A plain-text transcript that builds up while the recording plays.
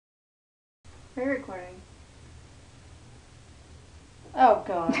Are you recording? Oh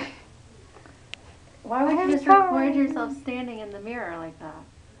god. Why would you just record yourself standing in the mirror like that?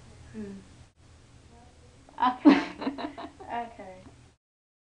 Okay. Okay.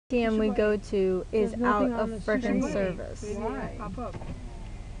 museum we go to is out of freaking service. Why? Pop up.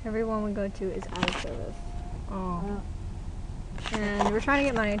 Everyone we go to is out of service. Oh. And we're trying to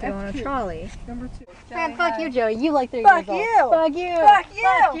get money to go on a trolley. Number 2. Man, fuck you, Joey. You like 3 Fuck years old. you! Fuck you! Fuck you!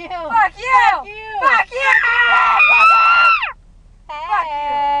 Fuck you! Fuck you! Fuck you!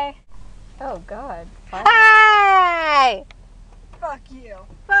 Hey! Oh God. Hey! Fuck you!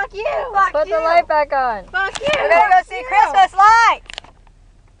 Fuck you! Fuck Put you! the light back on. Fuck you! We're gonna go see Christmas lights!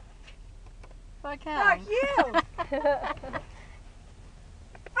 Fuck him. Fuck you!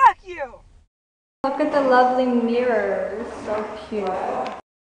 Fuck you! Look at the lovely mirrors. So cute.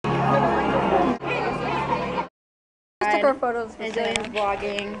 Just took our photos for And Jillian's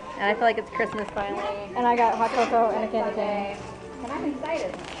vlogging, and I feel like it's Christmas finally. and I got hot cocoa and a candy cane. And I'm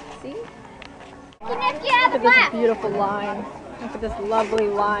excited. See? Look at this beautiful lime. Look at this lovely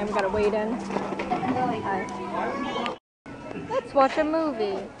lime. We gotta wait in. Hi. Let's watch a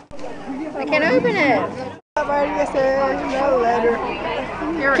movie. I can't open it. Somebody just said no letter.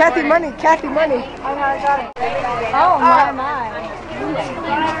 Kathy Money, Kathy Money. Oh my.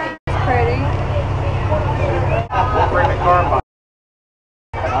 Pretty. Bring the car by.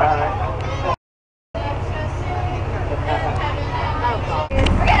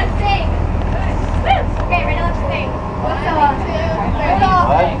 We're gonna sing. Okay, ready? Let's sing. What's the song? Rudolph.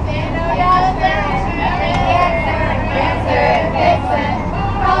 Prancer and Vixen,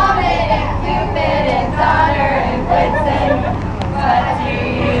 Comet and Cupid and Donner and Blitzen. But do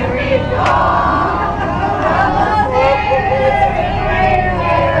you recall the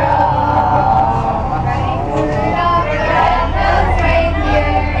Rudolph the red-nosed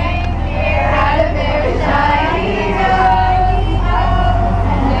reindeer had a very shiny nose.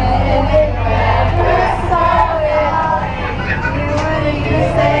 And if it ever saw it, you wouldn't even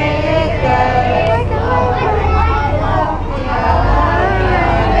say it goes.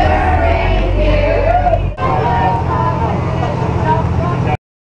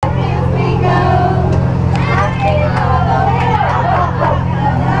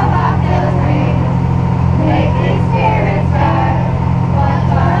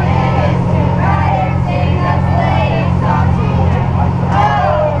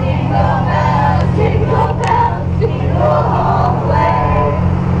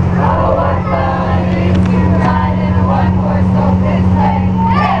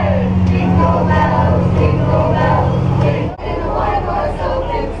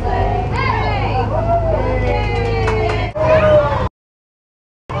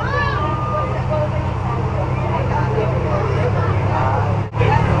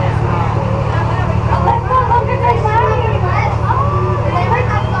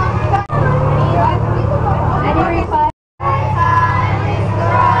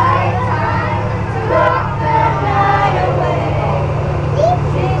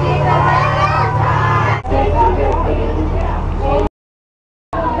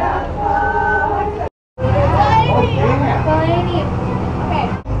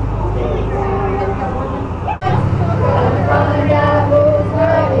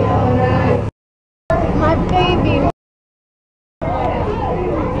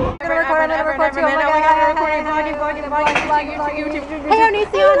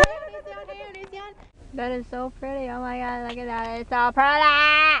 That is so pretty. Oh my God, look at that. It's so pretty.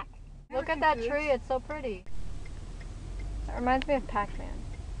 Look at that tree. It's so pretty. That reminds me of Pac-Man.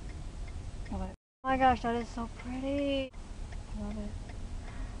 Oh my gosh, that is so pretty. I love it.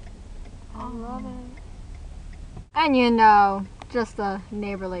 I love it. And you know, just a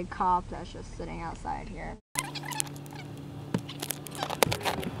neighborly cop that's just sitting outside here.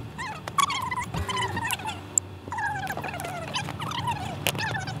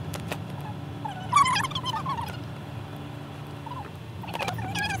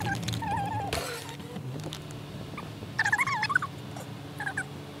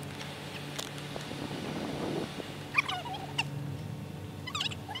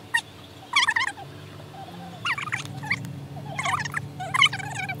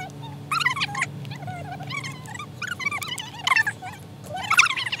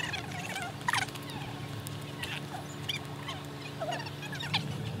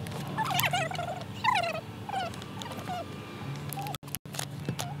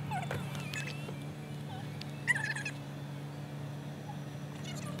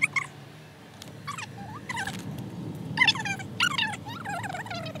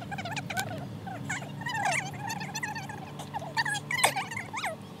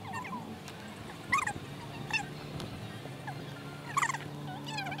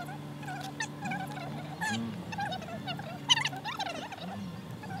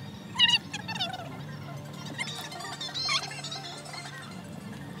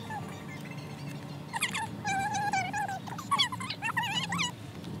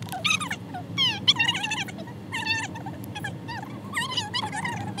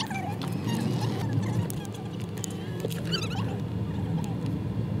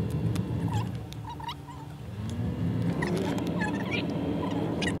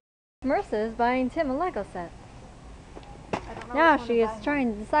 Marissa is buying Tim a Lego set. Now she is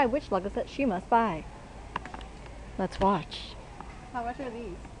trying to decide which Lego set she must buy. Let's watch. How much are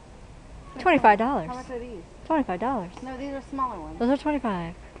these? $25. How much are these? $25. No, these are smaller ones. Those are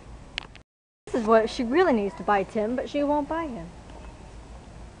 25. This is what she really needs to buy Tim, but she won't buy him.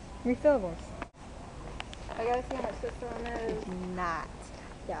 Refillables. I gotta see how much this one is. Not.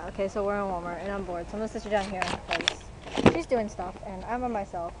 Yeah, okay, so we're in Walmart and I'm bored, so I'm gonna sit you down here because she's doing stuff and I'm by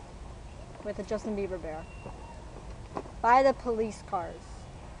myself with a Justin Bieber bear. By the police cars.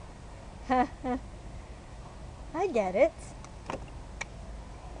 I get it.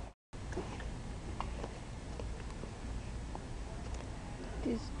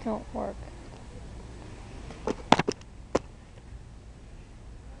 These don't work.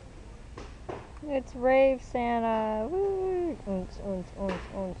 It's Rave Santa. Woo!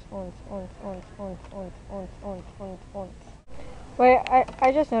 Wait,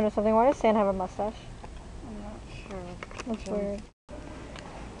 I just noticed something. Why does Santa have a mustache? I'm not sure. That's weird.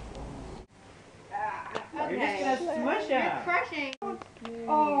 You're just gonna smush him. Crushing.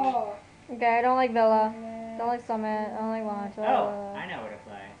 Oh. Okay, I don't like Villa. Don't like Summit. I don't like Launch. Oh, I know where to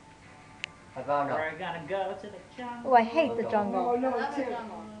play. I found out. We're gonna go to the jungle. Oh, I hate the jungle. Oh no, Tim.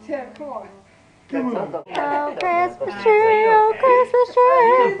 Tim, come on. That's not the Oh, Christmas tree, oh, Christmas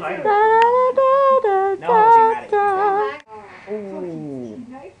tree. Da, da, da, da, No, I'll be mad at da, you. da. He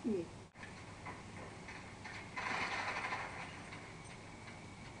knifed me.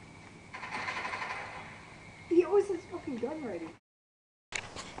 He always has fucking gun ready.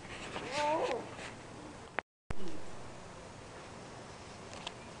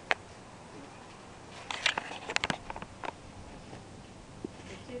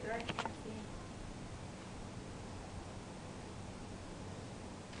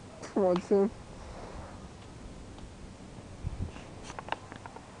 Come on, Tim.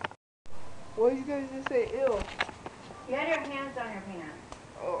 What did you guys just say? Ill. You had your hands on your pants.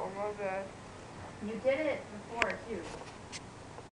 Oh, my bad. You did it before, too.